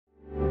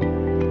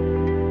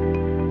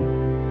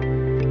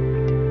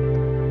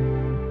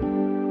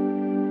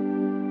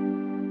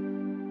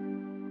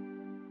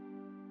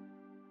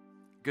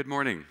Good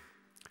morning.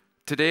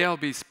 Today I'll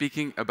be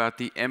speaking about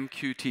the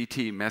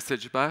MQTT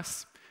message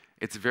bus.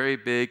 It's very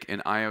big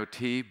in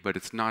IoT, but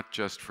it's not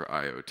just for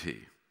IoT.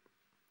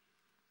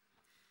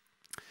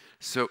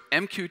 So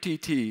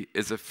MQTT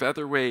is a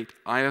featherweight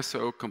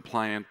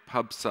ISO-compliant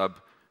pub/sub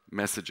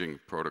messaging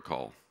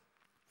protocol.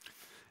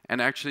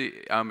 And actually,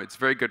 it's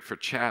very good for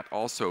chat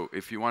also.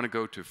 If you want to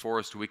go to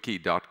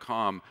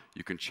forestwiki.com,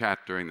 you can chat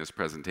during this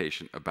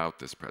presentation about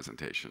this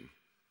presentation.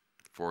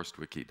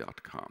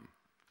 forestwiki.com.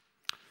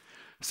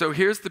 So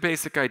here's the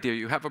basic idea.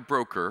 You have a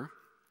broker,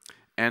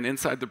 and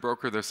inside the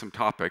broker there's some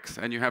topics,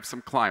 and you have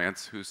some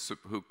clients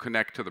who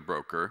connect to the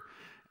broker,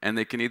 and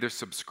they can either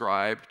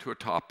subscribe to a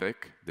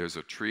topic, there's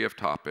a tree of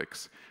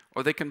topics,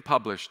 or they can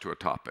publish to a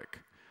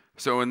topic.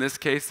 So in this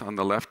case, on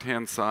the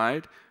left-hand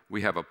side,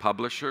 we have a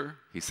publisher.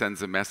 He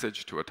sends a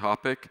message to a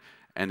topic,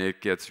 and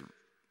it gets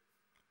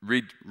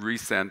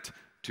resent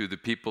to the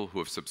people who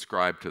have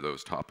subscribed to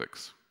those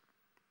topics.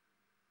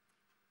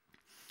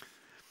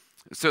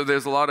 So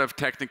there's a lot of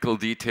technical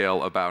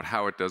detail about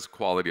how it does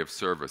quality of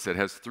service. It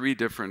has 3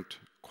 different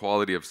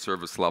quality of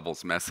service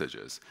levels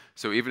messages.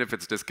 So even if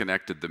it's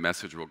disconnected, the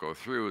message will go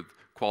through.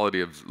 Quality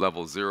of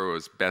level 0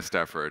 is best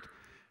effort.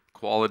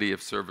 Quality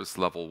of service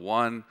level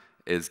 1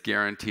 is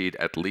guaranteed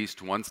at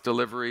least once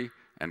delivery,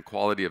 and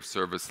quality of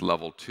service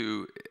level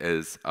 2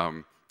 is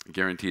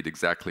guaranteed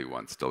exactly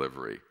once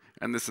delivery.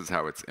 And this is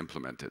how it's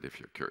implemented, if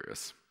you're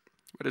curious.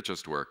 But it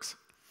just works.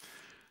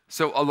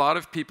 So a lot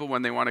of people,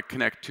 when they want to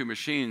connect 2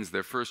 machines,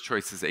 their first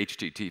choice is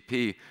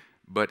HTTP,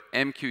 but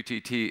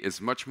MQTT is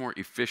much more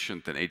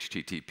efficient than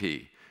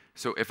HTTP.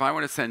 So if I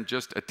want to send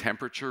just a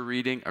temperature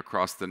reading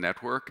across the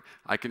network,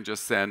 I can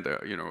just send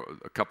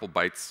a couple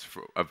bytes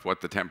of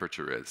what the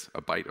temperature is,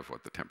 a byte of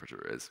what the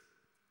temperature is.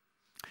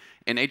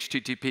 In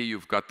HTTP,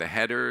 you've got the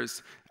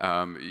headers,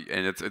 and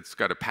it's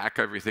got to pack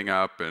everything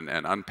up and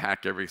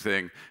unpack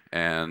everything,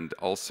 and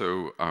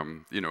also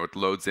it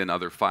loads in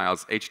other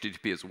files.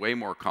 HTTP is way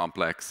more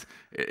complex.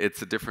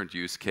 It's a different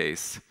use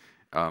case.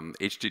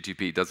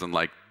 HTTP doesn't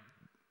like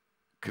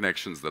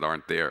connections that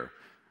aren't there.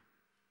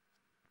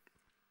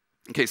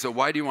 Okay, so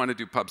why do you want to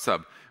do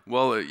pub/sub?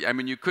 Well, I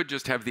mean, you could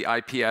just have the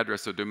IP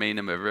address or domain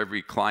name of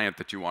every client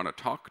that you want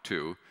to talk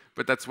to,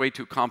 but that's way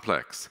too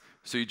complex.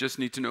 So you just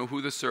need to know who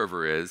the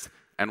server is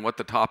and what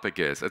the topic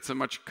is. It's a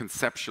much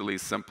conceptually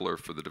simpler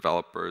for the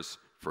developers,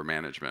 for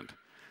management.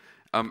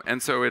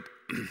 And so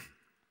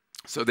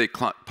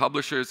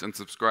publishers and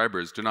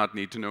subscribers do not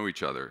need to know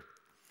each other.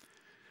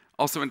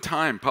 Also in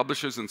time,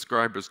 publishers and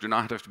subscribers do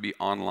not have to be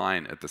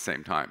online at the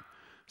same time.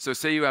 So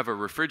say you have a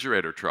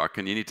refrigerator truck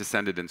and you need to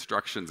send it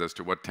instructions as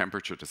to what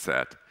temperature to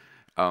set.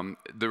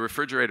 The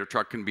refrigerator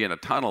truck can be in a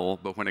tunnel,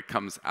 but when it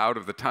comes out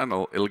of the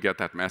tunnel, it'll get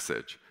that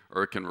message.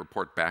 Or it can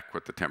report back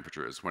what the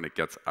temperature is when it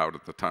gets out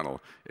of the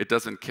tunnel. It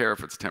doesn't care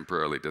if it's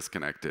temporarily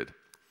disconnected.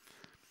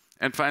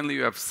 And finally,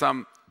 you have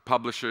some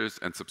publishers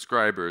and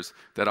subscribers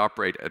that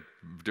operate at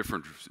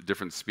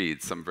different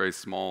speeds, some very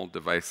small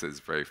devices,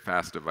 very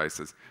fast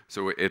devices.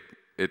 So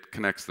it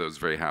connects those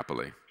very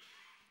happily.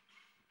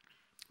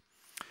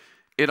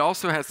 It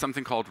also has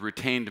something called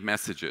retained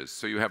messages.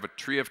 So you have a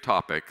tree of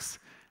topics,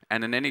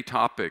 and in any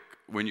topic,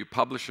 when you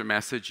publish a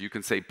message, you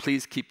can say,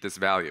 please keep this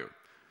value.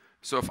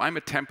 So if I'm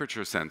a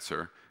temperature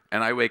sensor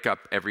and I wake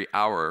up every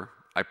hour,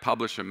 I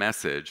publish a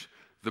message,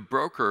 the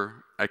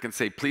broker, I can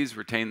say, please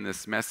retain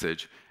this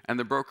message, and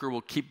the broker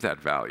will keep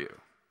that value.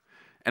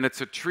 And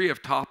it's a tree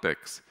of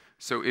topics.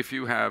 So if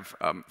you have,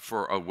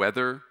 for a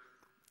weather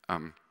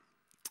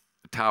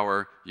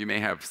tower, you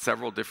may have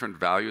several different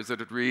values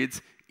that it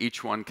reads.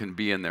 Each one can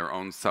be in their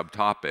own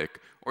subtopic,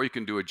 or you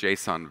can do a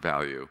JSON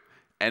value.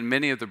 And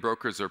many of the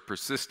brokers are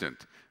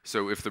persistent.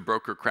 So if the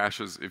broker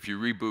crashes, if you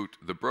reboot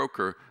the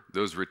broker,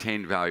 those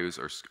retained values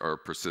are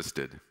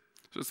persisted.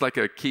 So it's like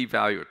a key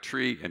value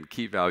tree and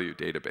key value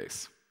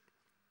database.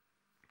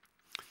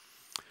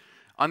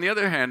 On the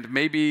other hand,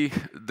 maybe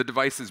the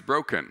device is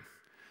broken.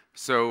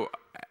 So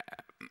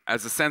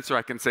as a sensor,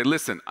 I can say,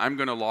 listen, I'm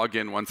going to log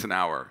in once an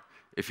hour.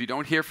 If you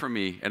don't hear from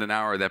me in an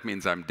hour, that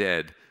means I'm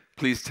dead.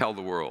 Please tell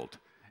the world.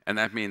 And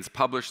that means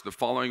publish the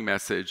following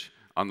message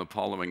on the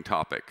following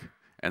topic.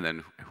 And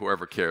then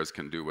whoever cares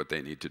can do what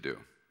they need to do.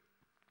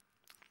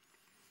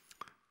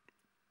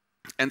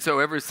 And so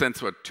ever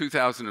since,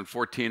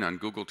 2014 on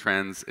Google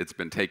Trends, it's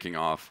been taking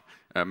off.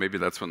 Maybe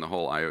that's when the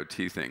whole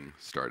IoT thing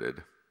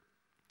started.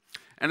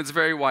 And it's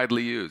very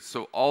widely used.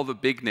 So all the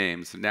big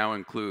names now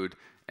include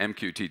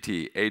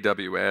MQTT,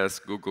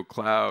 AWS, Google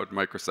Cloud,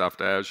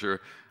 Microsoft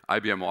Azure,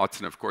 IBM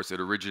Watson. Of course, it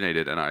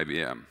originated in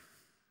IBM.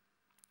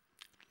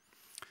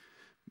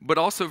 But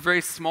also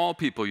very small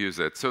people use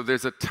it. So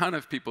there's a ton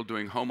of people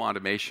doing home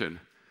automation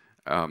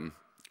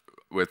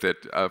with it,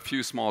 a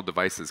few small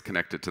devices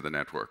connected to the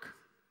network.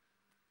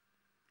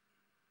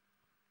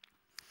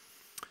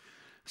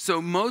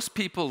 So most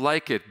people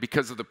like it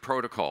because of the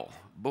protocol.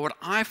 But what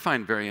I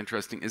find very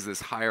interesting is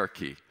this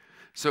hierarchy.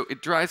 So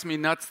it drives me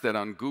nuts that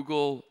on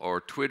Google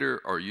or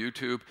Twitter or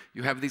YouTube,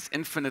 you have these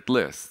infinite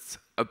lists.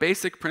 A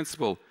basic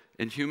principle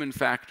in human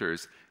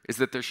factors is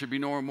that there should be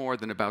no more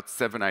than about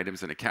 7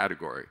 items in a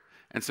category.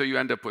 And so you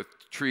end up with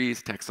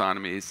trees,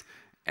 taxonomies,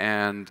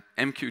 and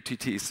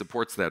MQTT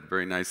supports that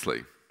very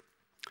nicely.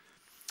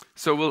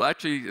 So we'll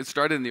actually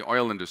start in the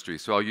oil industry.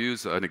 So I'll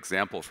use an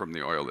example from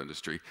the oil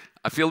industry.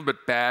 I feel a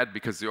bit bad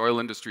because the oil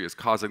industry is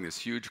causing this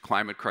huge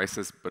climate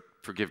crisis, but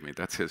forgive me,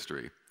 that's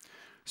history.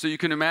 So you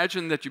can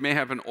imagine that you may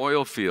have an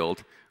oil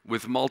field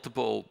with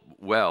multiple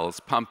wells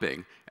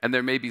pumping, and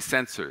there may be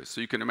sensors.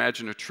 So you can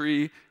imagine a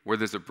tree where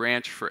there's a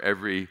branch for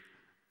every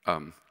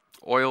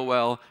oil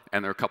well,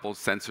 and there are a couple of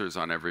sensors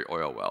on every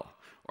oil well.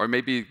 Or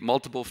maybe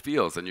multiple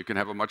fields, and you can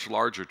have a much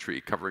larger tree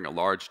covering a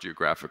large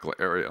geographical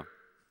area.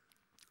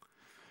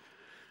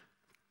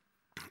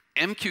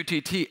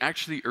 MQTT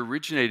actually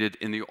originated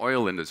in the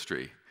oil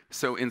industry.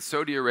 So in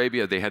Saudi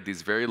Arabia, they had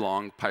these very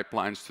long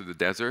pipelines through the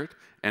desert,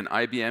 and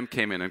IBM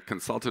came in and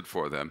consulted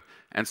for them.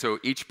 And so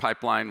each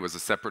pipeline was a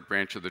separate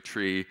branch of the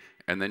tree,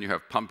 and then you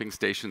have pumping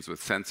stations with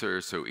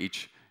sensors, so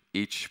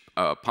each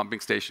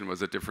pumping station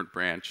was a different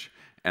branch,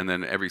 and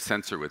then every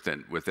sensor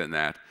within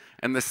that.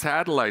 And the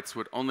satellites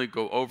would only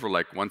go over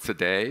like once a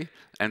day,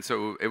 and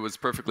so it was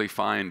perfectly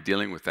fine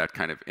dealing with that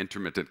kind of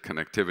intermittent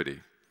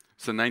connectivity.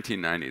 So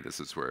 1990, this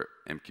is where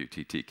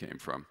MQTT came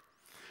from.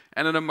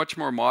 And in a much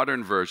more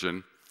modern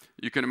version,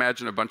 you can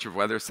imagine a bunch of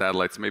weather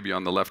satellites, maybe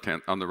on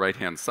the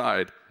right-hand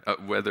side,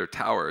 weather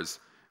towers,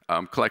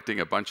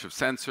 collecting a bunch of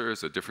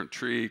sensors, a different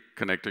tree,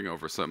 connecting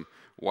over some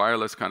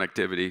wireless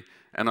connectivity.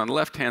 And on the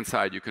left-hand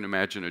side, you can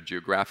imagine a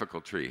geographical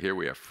tree. Here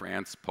we have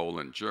France,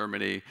 Poland,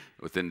 Germany,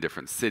 within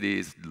different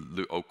cities,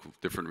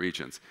 different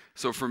regions.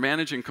 So for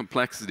managing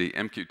complexity,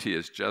 MQTT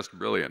is just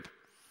brilliant.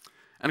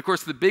 And of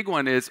course, the big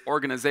one is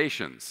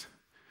organizations.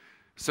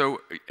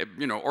 So,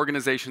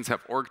 organizations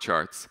have org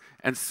charts,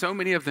 and so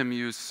many of them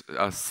use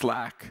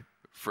Slack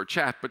for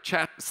chat, but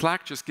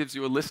Slack just gives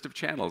you a list of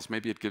channels.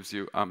 Maybe it gives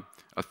you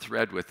a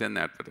thread within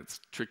that, but it's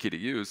tricky to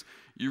use.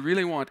 You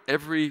really want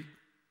every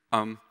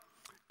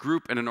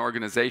group in an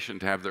organization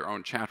to have their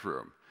own chat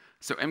room.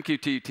 So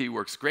MQTT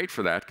works great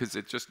for that because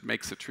it just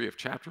makes a tree of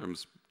chat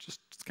rooms just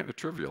kind of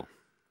trivial.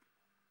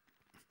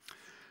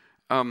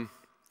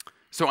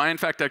 So I, in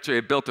fact,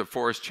 actually built a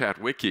Forest Chat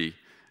wiki.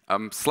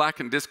 Slack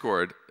and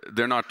Discord,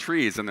 they're not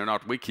trees and they're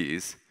not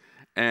wikis.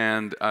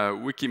 And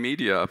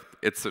Wikimedia,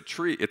 it's a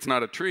tree. It's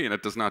not a tree and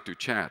it does not do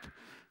chat.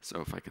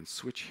 So if I can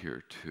switch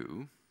here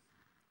to...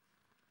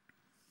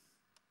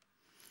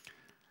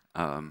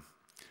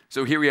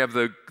 so here we have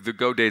the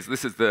Go Days.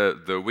 This is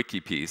the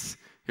wiki piece.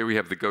 Here we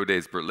have the Go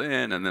Days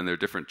Berlin, and then there are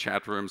different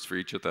chat rooms for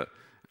each of the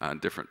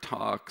different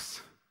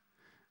talks.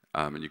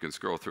 And you can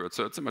scroll through it.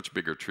 So it's a much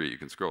bigger tree. You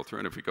can scroll through,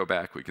 and if we go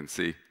back, we can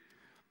see,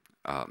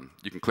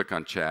 you can click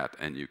on chat,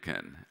 and you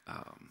can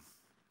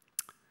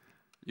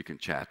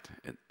chat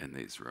in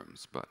these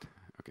rooms. But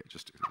okay,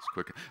 just do this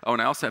quick. Oh,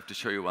 and I also have to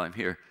show you while I'm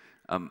here,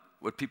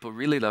 what people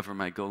really love are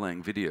my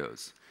GoLang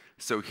videos.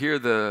 So here are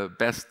the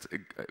best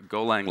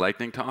GoLang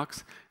lightning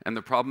talks, and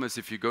the problem is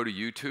if you go to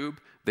YouTube,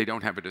 they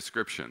don't have a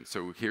description.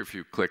 So here, if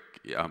you click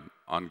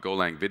on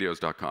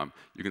golangvideos.com,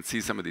 you can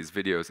see some of these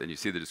videos, and you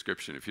see the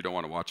description. If you don't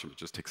want to watch them, it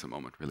just takes a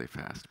moment really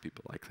fast.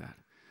 People like that.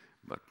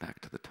 But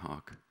back to the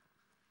talk.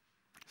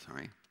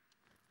 Sorry.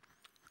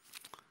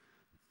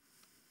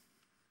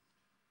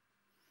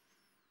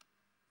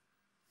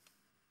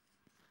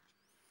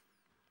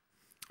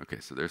 Okay,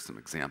 so there's some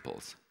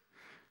examples.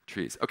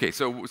 Trees. Okay,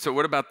 so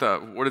what about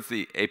what does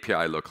the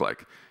API look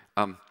like?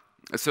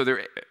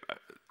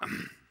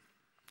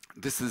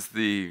 This is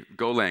the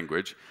Go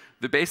language.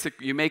 The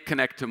basic, you may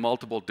connect to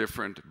multiple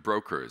different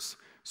brokers.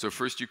 So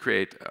first you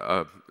create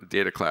a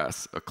data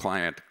class, a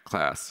client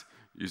class,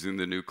 using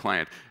the new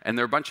client. And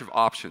there are a bunch of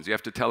options. You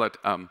have to tell it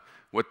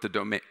what the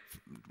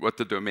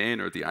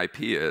domain or the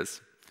IP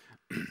is.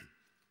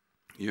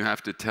 You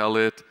have to tell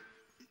it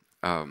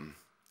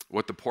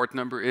what the port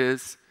number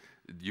is.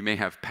 You may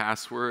have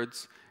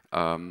passwords. There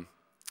are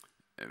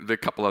a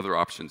couple other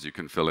options you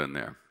can fill in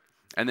there.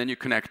 And then you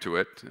connect to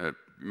it.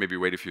 Maybe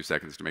wait a few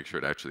seconds to make sure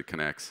it actually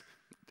connects.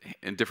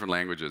 In different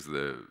languages,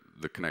 the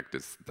connect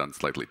is done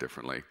slightly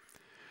differently.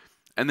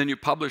 And then you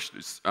publish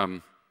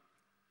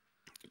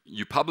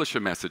a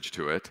message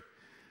to it.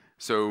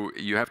 So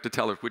you have to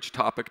tell it which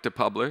topic to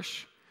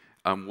publish,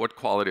 what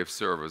quality of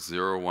service,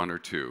 0, 1, or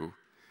 2,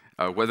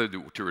 whether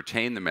to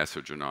retain the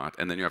message or not,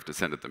 and then you have to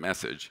send it the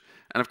message.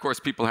 And of course,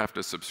 people have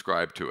to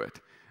subscribe to it.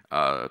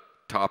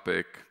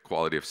 Topic,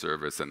 quality of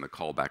service, and the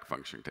callback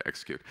function to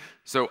execute.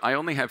 So I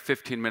only have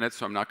 15 minutes,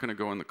 so I'm not going to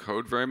go in the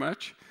code very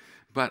much.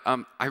 But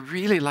I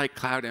really like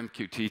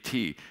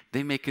CloudMQTT.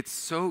 They make it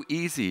so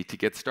easy to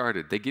get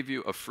started. They give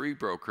you a free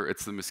broker.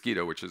 It's the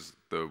Mosquito, which is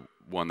the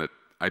one that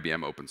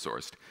IBM open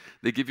sourced.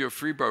 They give you a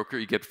free broker.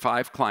 You get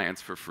 5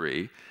 clients for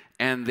free.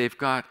 And they've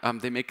got,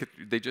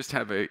 they just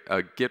have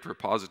a Git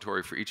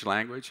repository for each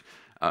language.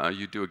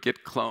 You do a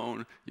Git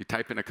clone, you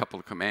type in a couple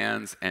of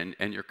commands, and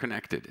you're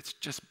connected. It's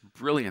just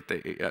brilliant.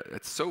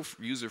 It's so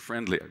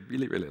user-friendly. I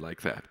really, really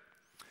like that.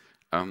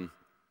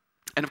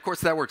 And of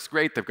course, that works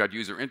great. They've got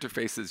user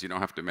interfaces. You don't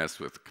have to mess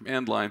with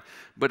command line.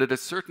 But at a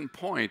certain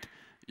point,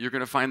 you're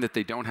going to find that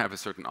they don't have a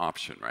certain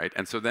option, right?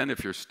 And so then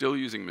if you're still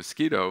using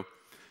Mosquito,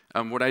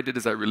 What I did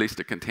is I released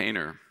a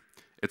container.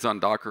 It's on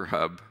Docker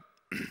Hub.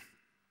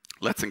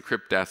 Let's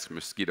encrypt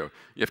 -mosquito.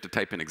 You have to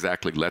type in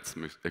exactly let's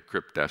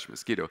encrypt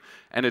 -mosquito,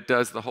 and it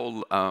does the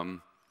whole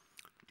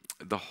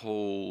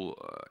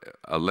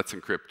let's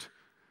encrypt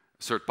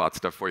certbot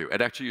stuff for you.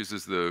 It actually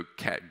uses the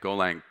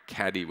GoLang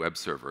Caddy web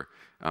server.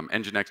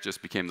 Nginx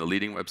just became the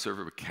leading web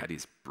server, but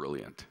Caddy's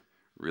brilliant.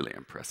 Really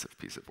impressive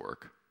piece of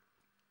work.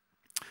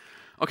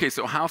 Okay,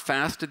 so how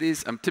fast are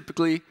these?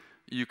 Typically,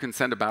 you can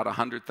send about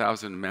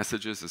 100,000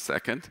 messages a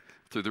second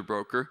through the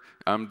broker.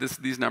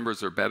 These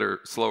numbers are better,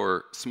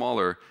 slower,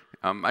 smaller.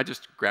 I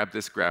just grabbed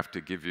this graph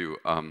to give you,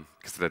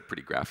 because it had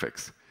pretty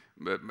graphics.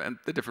 And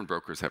the different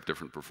brokers have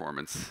different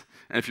performance.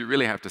 And if you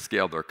really have to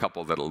scale, there are a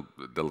couple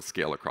that'll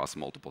scale across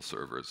multiple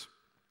servers.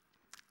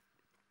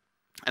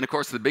 And of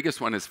course, the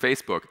biggest one is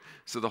Facebook.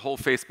 So the whole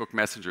Facebook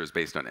Messenger is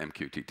based on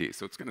MQTT.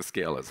 So it's going to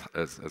scale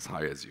as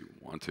high as you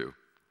want to.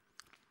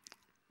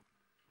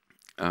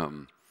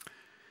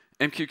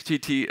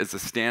 MQTT is a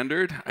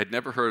standard. I'd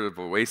never heard of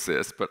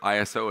Oasis, but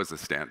ISO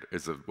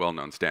is a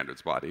well-known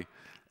standards body.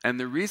 And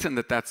the reason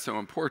that that's so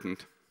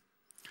important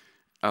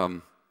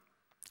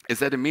is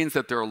that it means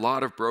that there are a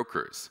lot of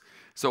brokers.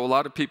 So a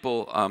lot of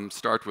people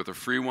start with a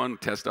free one,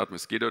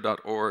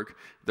 test.mosquito.org.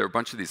 There are a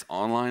bunch of these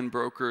online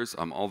brokers.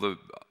 All the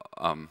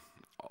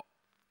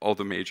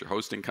major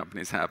hosting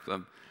companies have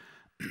them.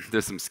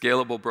 There's some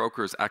scalable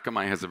brokers.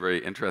 Akamai has a very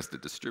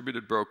interested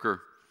distributed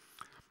broker.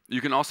 You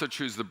can also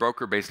choose the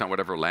broker based on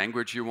whatever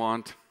language you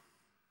want.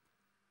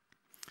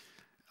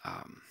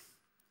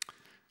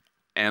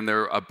 And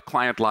there are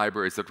client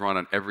libraries that run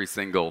on every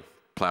single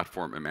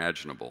platform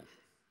imaginable.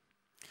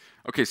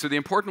 Okay, so the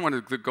important one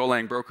is the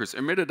GoLang Brokers.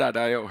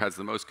 Emitter.io has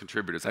the most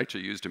contributors. I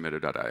actually used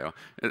Emitter.io.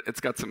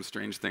 It's got some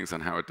strange things on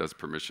how it does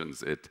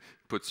permissions. It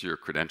puts your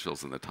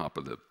credentials in the top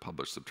of the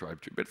publish-subscribe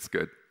tree, but it's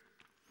good.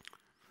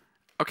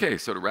 Okay,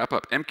 so to wrap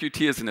up,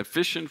 MQTT is an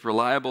efficient,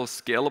 reliable,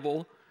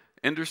 scalable,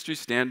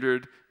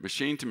 industry-standard,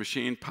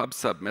 machine-to-machine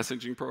pub-sub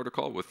messaging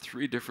protocol with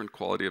 3 different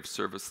quality of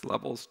service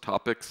levels,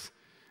 topics,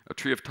 a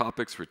tree of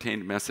topics,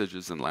 retained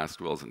messages, and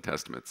last wills and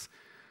testaments.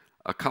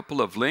 A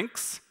couple of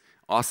links.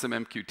 Awesome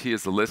MQTT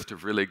is a list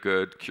of really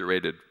good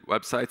curated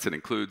websites. It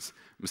includes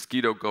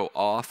Mosquito Go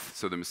Auth,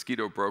 so the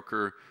Mosquito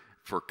broker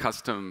for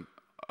custom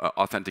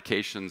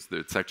authentications.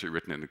 It's actually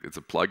written in, it's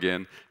a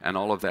plugin, and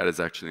all of that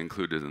is actually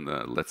included in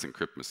the Let's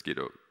Encrypt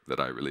Mosquito that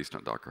I released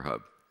on Docker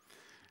Hub.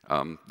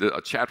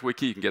 A chat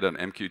wiki, you can get an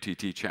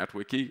MQTT chat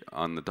wiki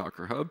on the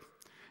Docker Hub.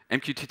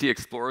 MQTT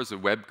Explorer is a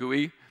web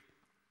GUI.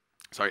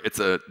 Sorry, it's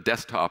a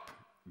desktop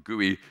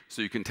GUI,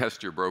 so you can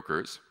test your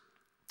brokers.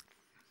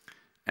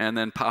 And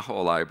then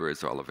PAHO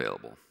libraries are all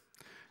available.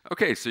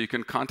 Okay, so you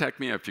can contact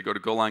me if you go to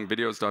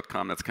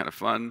golangvideos.com, that's kind of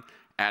fun,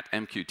 at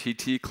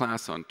MQTT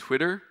class on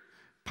Twitter,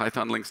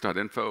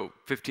 pythonlinks.info,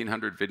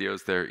 1,500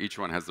 videos there, each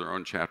one has their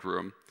own chat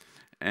room,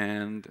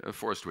 and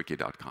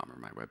forestwiki.com are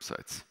my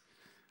websites.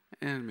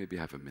 And maybe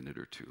I have a minute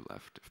or 2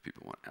 left if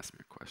people want to ask me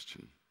a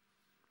question.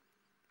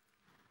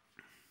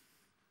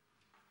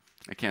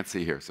 I can't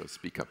see here, so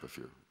speak up if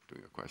you're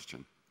doing a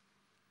question.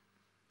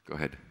 Go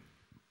ahead.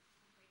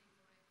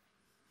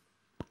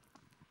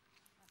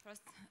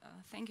 First,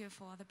 thank you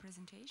for the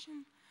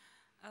presentation.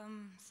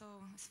 So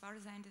as far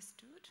as I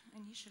understood,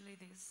 initially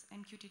this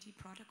MQTT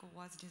protocol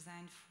was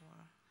designed for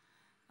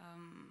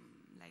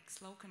like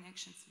slow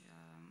connections,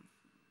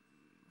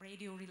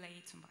 radio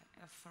relays,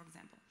 for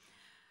example.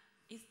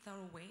 Is there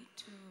a way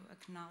to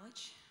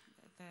acknowledge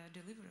the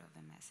delivery of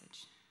the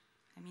message?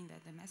 I mean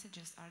that the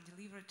messages are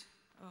delivered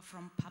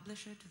from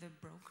publisher to the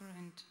broker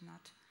and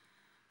not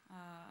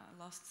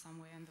lost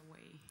somewhere in the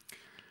way.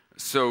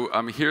 So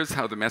here's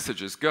how the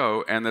messages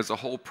go, and there's a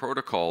whole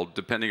protocol,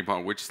 depending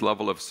upon which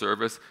level of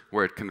service,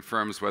 where it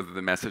confirms whether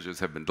the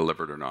messages have been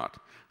delivered or not.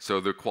 So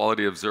the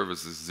quality of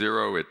service is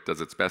 0, it does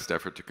its best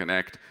effort to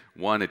connect.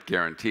 1, it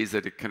guarantees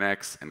that it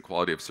connects, and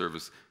quality of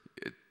service,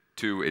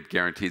 2, it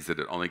guarantees that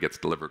it only gets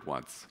delivered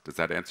once. Does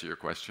that answer your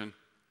question?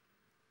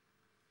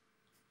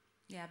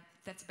 Yeah,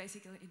 that's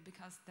basically it,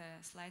 because the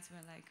slides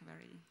were like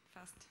very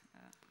fast.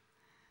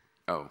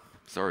 Oh,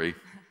 sorry.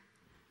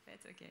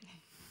 That's okay.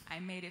 I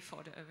made a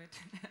photo of it.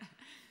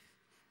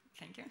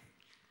 Thank you.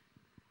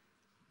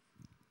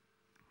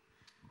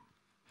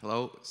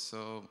 Hello.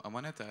 So I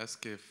wanted to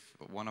ask if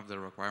one of the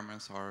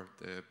requirements are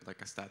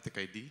like a static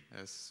ID,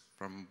 as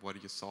from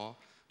what you saw,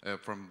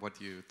 from what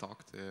you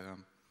talked,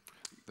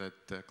 that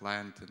the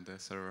client and the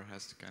server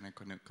has to kind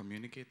of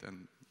communicate,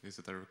 and is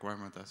it a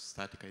requirement as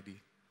static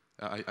ID,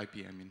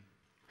 IP? I mean.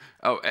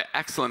 Oh,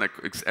 excellent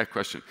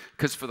question.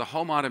 Because for the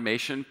home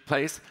automation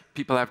place,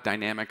 people have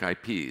dynamic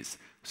IPs.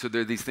 So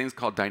there are these things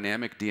called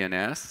dynamic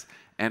DNS.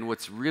 And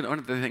what's really, one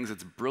of the things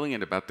that's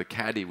brilliant about the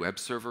Caddy web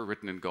server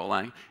written in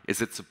GoLang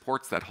is it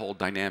supports that whole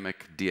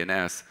dynamic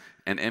DNS.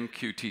 And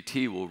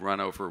MQTT will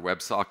run over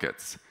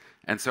WebSockets.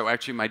 And so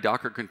actually my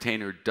Docker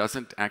container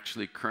doesn't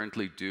actually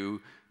currently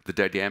do the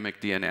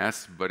dynamic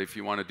DNS. But if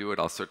you want to do it,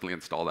 I'll certainly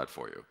install that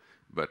for you.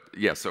 But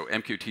yeah, so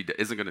MQTT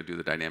isn't going to do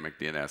the dynamic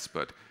DNS.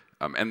 But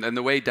and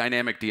the way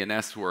dynamic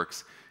DNS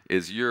works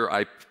is your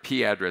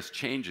IP address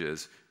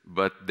changes,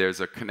 but there's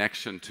a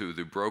connection to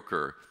the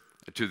broker,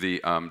 to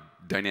the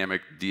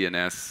dynamic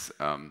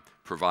DNS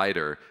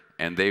provider,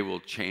 and they will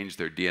change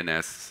their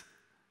DNS,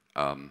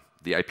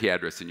 the IP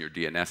address in your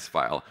DNS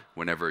file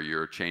whenever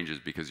your changes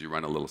because you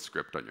run a little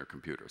script on your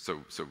computer.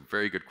 So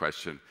very good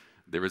question.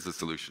 There is a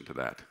solution to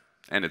that.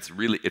 And it's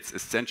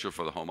essential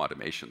for the home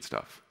automation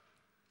stuff.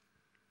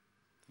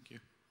 Thank you.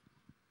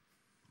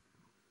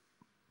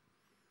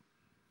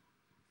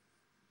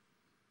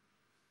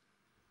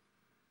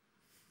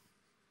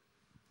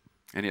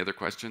 Any other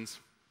questions?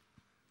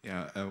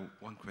 Yeah,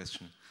 one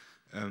question.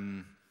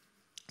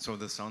 So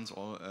this sounds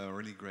all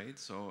really great.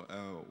 So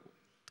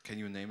can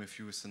you name a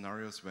few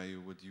scenarios where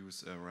you would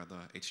use rather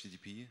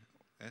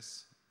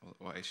HTTPS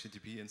or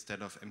HTTP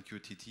instead of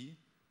MQTT?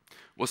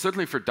 Well,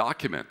 certainly for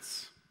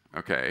documents,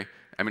 okay?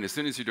 I mean, as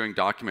soon as you're doing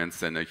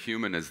documents and a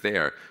human is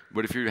there,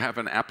 but if you have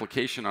an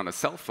application on a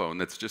cell phone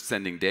that's just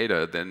sending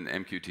data, then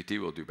MQTT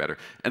will do better.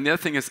 And the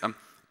other thing is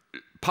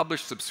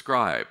publish,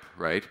 subscribe,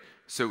 right?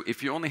 So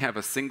if you only have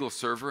a single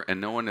server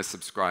and no one is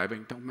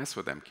subscribing, don't mess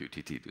with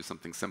MQTT, do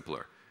something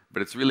simpler.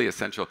 But it's really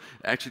essential.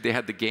 Actually, they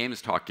had the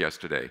games talk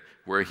yesterday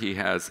where he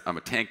has a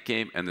tank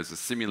game and there's a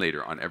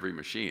simulator on every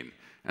machine.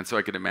 And so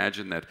I could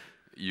imagine that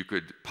you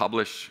could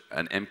publish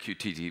an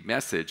MQTT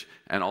message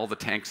and all the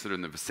tanks that are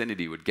in the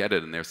vicinity would get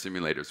it and their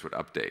simulators would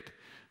update.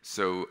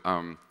 So,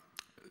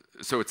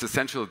 so it's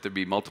essential that there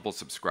be multiple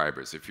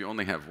subscribers. If you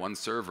only have one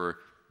server,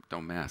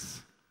 don't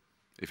mess.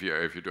 If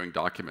you're doing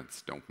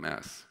documents, don't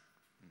mess.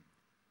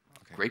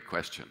 Okay. Great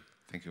question.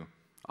 Thank you.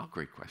 All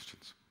great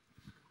questions.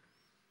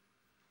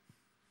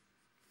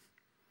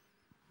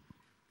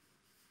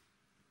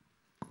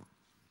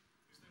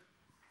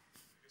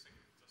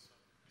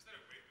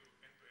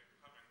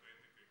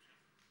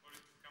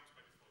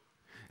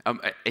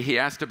 He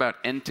asked about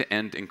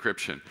end-to-end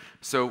encryption.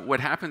 So what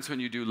happens when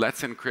you do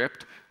Let's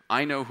Encrypt,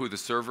 I know who the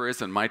server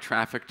is and my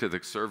traffic to the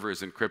server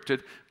is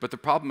encrypted, but the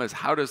problem is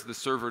how does the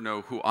server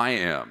know who I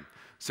am?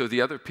 So the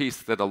other piece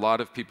that a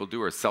lot of people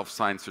do are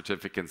self-signed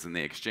certificates and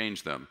they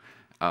exchange them.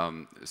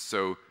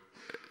 So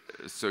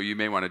you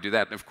may want to do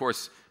that. And of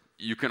course,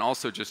 you can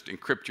also just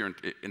encrypt your,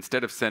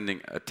 instead of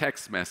sending a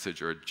text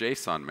message or a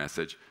JSON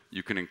message,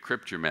 you can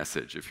encrypt your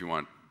message if you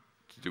want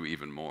to do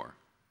even more.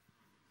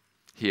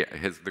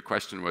 The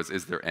question was,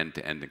 is there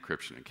end-to-end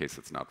encryption in case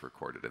it's not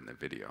recorded in the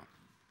video?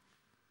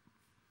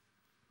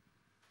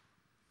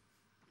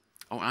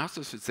 Oh, I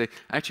also should say,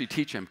 I actually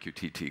teach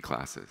MQTT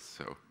classes,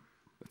 so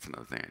that's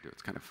another thing I do.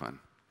 It's kind of fun.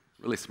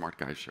 Really smart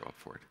guys show up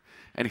for it.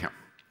 Anyhow,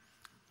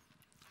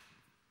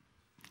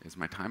 is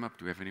my time up?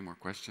 Do we have any more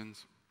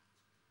questions?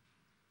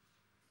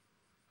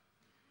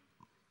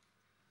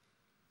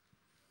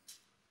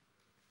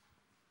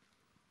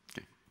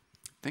 Okay,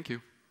 thank you.